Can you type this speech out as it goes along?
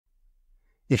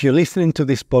If you're listening to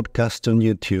this podcast on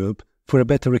YouTube, for a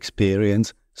better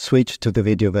experience, switch to the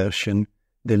video version.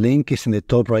 The link is in the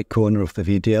top right corner of the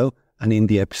video and in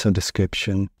the episode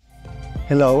description.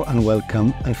 Hello and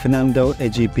welcome. I'm Fernando, a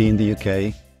GP in the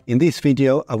UK. In this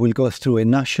video, I will go through a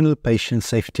National Patient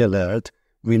Safety Alert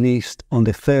released on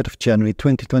the 3rd of January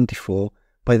 2024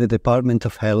 by the Department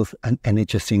of Health and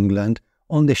NHS England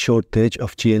on the shortage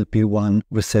of GLP-1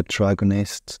 receptor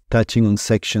agonists, touching on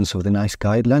sections of the NICE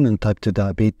guideline on type 2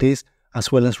 diabetes,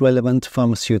 as well as relevant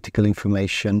pharmaceutical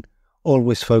information,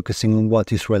 always focusing on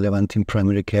what is relevant in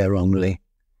primary care only.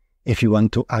 If you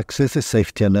want to access the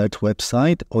Safety Alert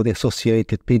website or the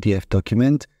associated PDF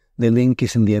document, the link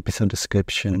is in the episode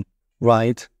description.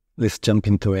 Right, let's jump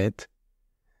into it.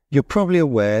 You're probably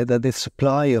aware that the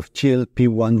supply of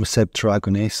GLP-1 receptor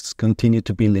agonists continue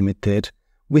to be limited,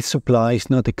 with supplies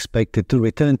not expected to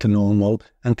return to normal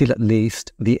until at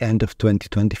least the end of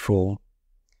 2024.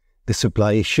 The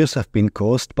supply issues have been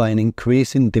caused by an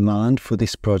increase in demand for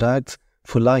these products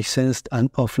for licensed and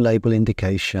off-label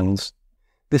indications.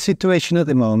 The situation at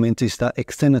the moment is that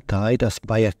exenatide as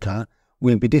Byetta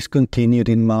will be discontinued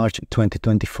in March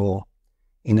 2024.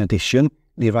 In addition,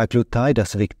 liraglutide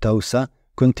as Victoza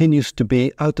continues to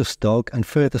be out of stock and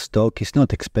further stock is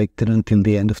not expected until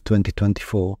the end of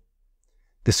 2024.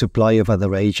 The supply of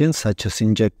other agents such as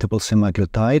injectable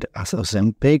semaglutide as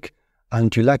Ozempic and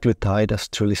dulaglutide as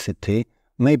Trulicity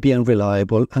may be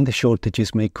unreliable and the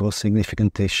shortages may cause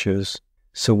significant issues.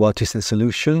 So what is the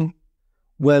solution?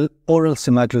 Well, oral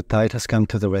semaglutide has come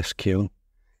to the rescue.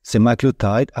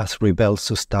 Semaglutide as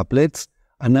Rybelsus tablets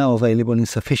are now available in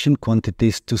sufficient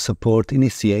quantities to support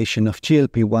initiation of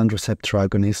GLP-1 receptor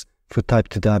agonists for type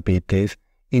 2 diabetes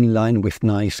in line with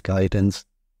NICE guidance.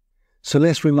 So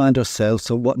let's remind ourselves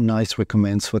of what NICE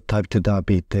recommends for type 2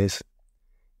 diabetes.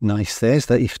 NICE says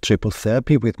that if triple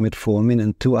therapy with metformin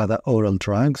and 2 other oral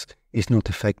drugs is not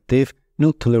effective,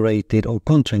 not tolerated or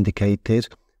contraindicated,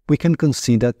 we can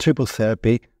consider triple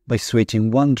therapy by switching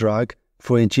one drug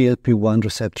for a GLP-1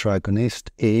 receptor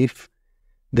agonist if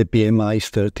the BMI is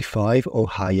 35 or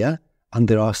higher and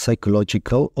there are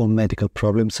psychological or medical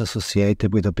problems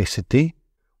associated with obesity.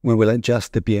 We will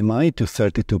adjust the BMI to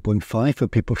 32.5 for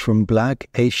people from Black,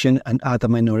 Asian and other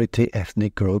minority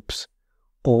ethnic groups.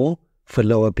 Or, for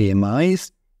lower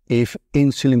BMIs, if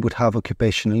insulin would have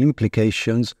occupational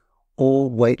implications or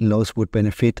weight loss would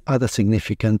benefit other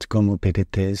significant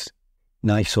comorbidities.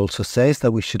 NICE also says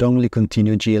that we should only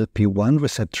continue GLP-1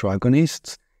 receptor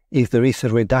agonists if there is a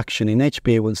reduction in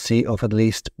HbA1c of at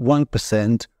least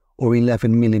 1% or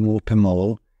 11 millimole per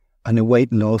mole, and a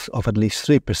weight loss of at least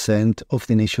 3% of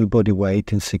the initial body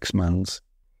weight in 6 months.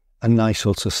 And NICE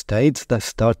also states that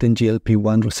starting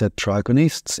GLP-1 receptor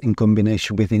agonists in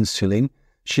combination with insulin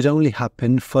should only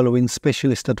happen following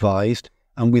specialist advice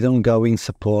and with ongoing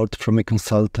support from a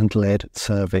consultant-led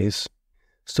service.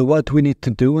 So what do we need to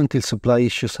do until supply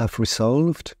issues have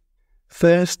resolved?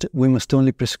 First, we must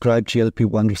only prescribe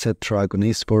GLP-1 receptor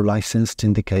agonists for licensed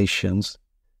indications.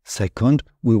 Second,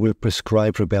 we will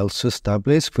prescribe Rybelsus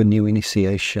tablets for new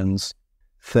initiations.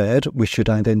 Third, we should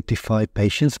identify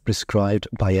patients prescribed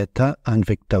Byetta and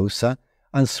Victoza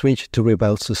and switch to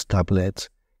Rybelsus tablets,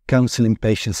 counseling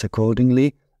patients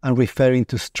accordingly and referring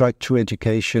to structured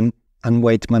education and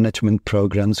weight management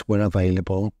programs where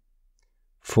available.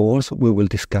 Fourth, we will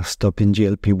discuss stopping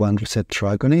GLP-1 receptor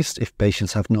agonists if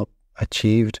patients have not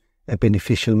achieved a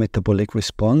beneficial metabolic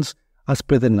response as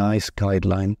per the NICE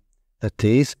guideline. That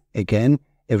is, again,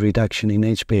 a reduction in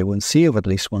HbA1c of at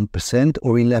least 1%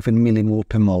 or 11 millimole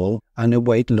per mole and a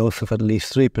weight loss of at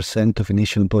least 3% of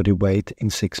initial body weight in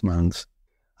 6 months.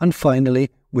 And finally,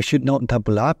 we should not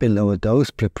double up a lower dose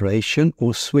preparation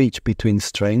or switch between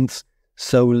strengths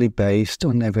solely based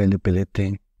on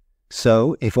availability.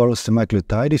 So, if oral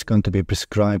semaglutide is going to be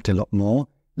prescribed a lot more,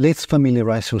 let's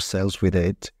familiarize ourselves with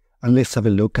it and let's have a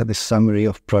look at the summary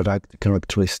of product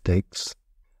characteristics.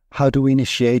 How do we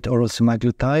initiate oral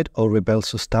semaglutide or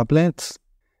Rybelsus tablets?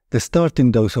 The starting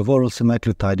dose of oral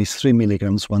semaglutide is 3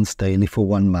 mg once daily for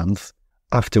 1 month.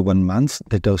 After 1 month,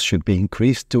 the dose should be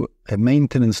increased to a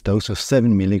maintenance dose of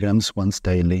 7 mg once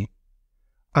daily.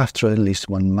 After at least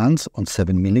 1 month on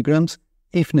 7 mg,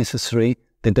 if necessary,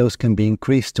 the dose can be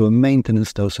increased to a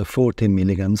maintenance dose of 14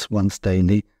 mg once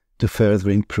daily to further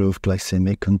improve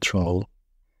glycemic control.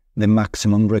 The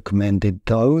maximum recommended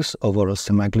dose of oral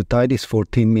semaglutide is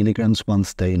 14 mg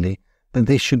once daily, but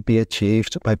this should be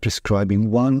achieved by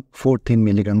prescribing 1 14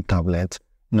 mg tablet,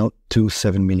 not 2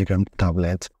 7 mg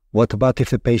tablets. What about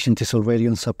if the patient is already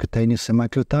on subcutaneous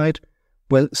semaglutide?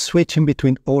 Well, switching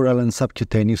between oral and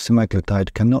subcutaneous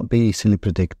semaglutide cannot be easily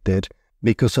predicted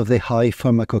because of the high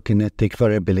pharmacokinetic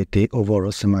variability of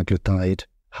oral semaglutide.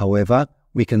 However,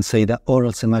 we can say that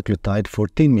oral semaglutide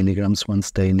 14 mg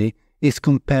once daily is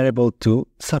comparable to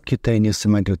subcutaneous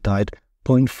semaglutide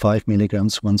 0.5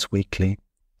 mg once weekly.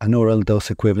 An oral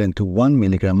dose equivalent to 1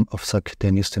 mg of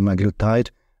subcutaneous semaglutide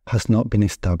has not been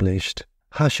established.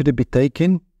 How should it be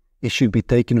taken? It should be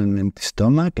taken on an empty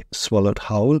stomach, swallowed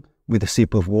whole, with a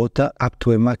sip of water up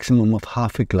to a maximum of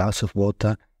half a glass of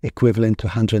water, equivalent to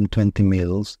 120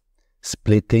 ml.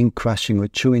 Splitting, crushing or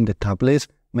chewing the tablets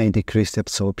may decrease the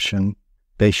absorption.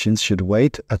 Patients should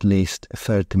wait at least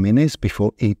 30 minutes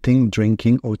before eating,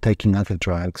 drinking or taking other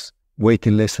drugs.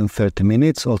 Waiting less than 30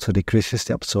 minutes also decreases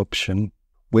the absorption.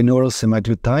 When oral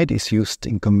semaglutide is used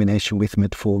in combination with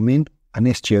metformin, an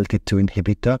SGLT2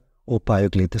 inhibitor or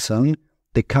pioglitazone,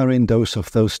 the current dose of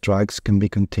those drugs can be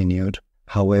continued.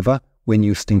 However, when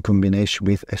used in combination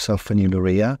with a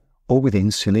sulfonylurea or with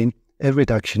insulin, a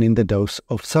reduction in the dose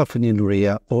of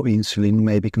sulfonylurea or insulin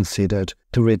may be considered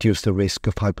to reduce the risk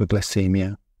of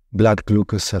hypoglycemia. Blood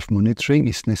glucose self-monitoring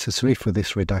is necessary for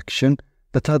this reduction,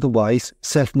 but otherwise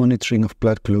self-monitoring of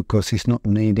blood glucose is not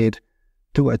needed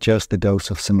to adjust the dose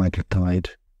of semaglutide.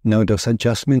 No dose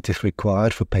adjustment is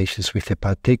required for patients with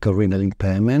hepatic or renal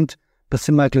impairment, but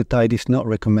semaglutide is not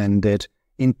recommended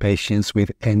in patients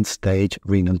with end-stage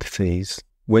renal disease.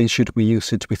 When should we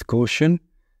use it with caution?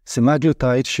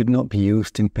 Semaglutide should not be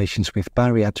used in patients with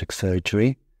bariatric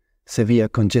surgery, severe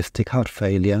congestive heart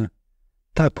failure,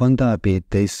 type 1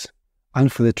 diabetes,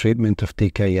 and for the treatment of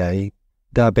DKA.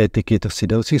 Diabetic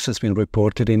ketoacidosis has been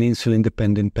reported in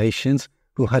insulin-dependent patients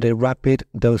who had a rapid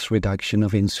dose reduction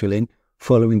of insulin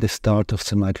following the start of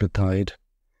semaglutide.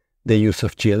 The use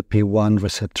of GLP-1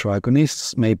 receptor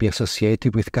agonists may be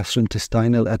associated with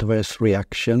gastrointestinal adverse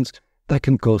reactions that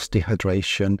can cause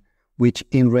dehydration, which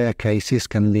in rare cases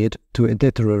can lead to a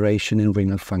deterioration in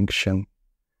renal function.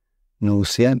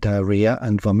 Nausea, diarrhea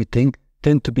and vomiting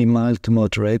tend to be mild to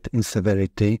moderate in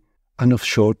severity and of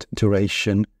short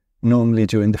duration, normally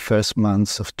during the first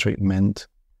months of treatment.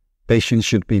 Patients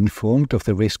should be informed of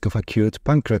the risk of acute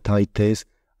pancreatitis,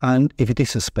 and if it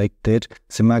is suspected,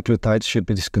 semaglutide should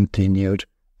be discontinued,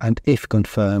 and if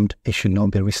confirmed, it should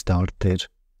not be restarted.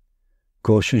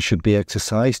 Caution should be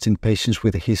exercised in patients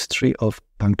with a history of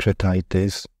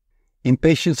pancreatitis. In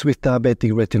patients with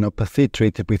diabetic retinopathy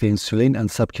treated with insulin and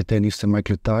subcutaneous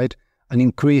semaglutide, an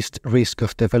increased risk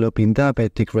of developing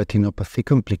diabetic retinopathy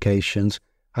complications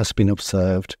has been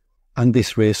observed, and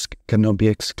this risk cannot be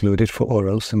excluded for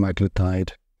oral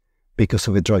semaglutide. Because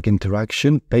of a drug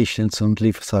interaction, patients on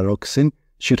levothyroxine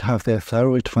should have their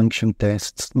thyroid function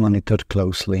tests monitored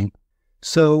closely.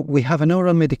 So we have an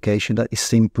oral medication that is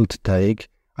simple to take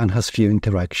and has few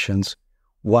interactions.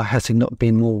 Why has it not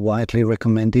been more widely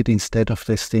recommended instead of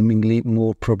the seemingly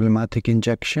more problematic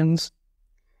injections?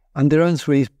 And the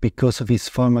answer is because of its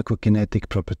pharmacokinetic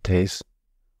properties.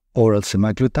 Oral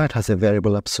semaglutide has a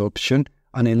variable absorption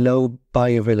and a low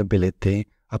bioavailability,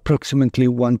 approximately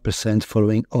 1%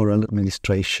 following oral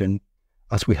administration.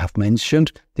 As we have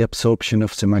mentioned, the absorption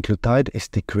of semaglutide is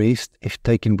decreased if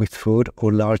taken with food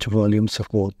or large volumes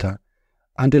of water,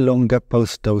 and a longer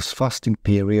post-dose fasting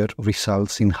period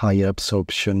results in higher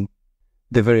absorption.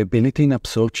 The variability in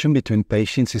absorption between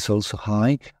patients is also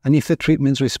high, and if the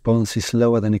treatment response is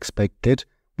lower than expected,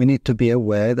 we need to be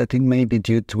aware that it may be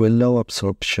due to a low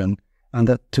absorption, and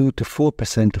that 2 to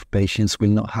 4% of patients will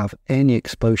not have any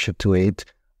exposure to it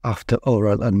after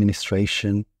oral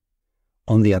administration.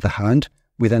 On the other hand,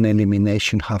 with an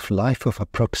elimination half-life of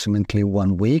approximately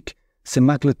 1 week,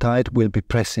 semaglutide will be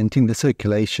present in the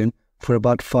circulation for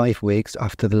about 5 weeks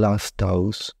after the last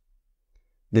dose.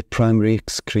 The primary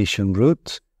excretion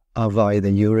routes are via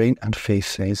the urine and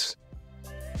feces.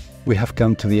 We have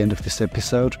come to the end of this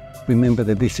episode. Remember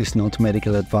that this is not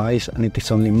medical advice and it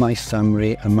is only my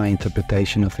summary and my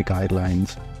interpretation of the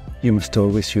guidelines. You must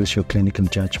always use your clinical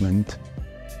judgment.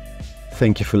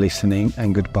 Thank you for listening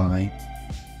and goodbye.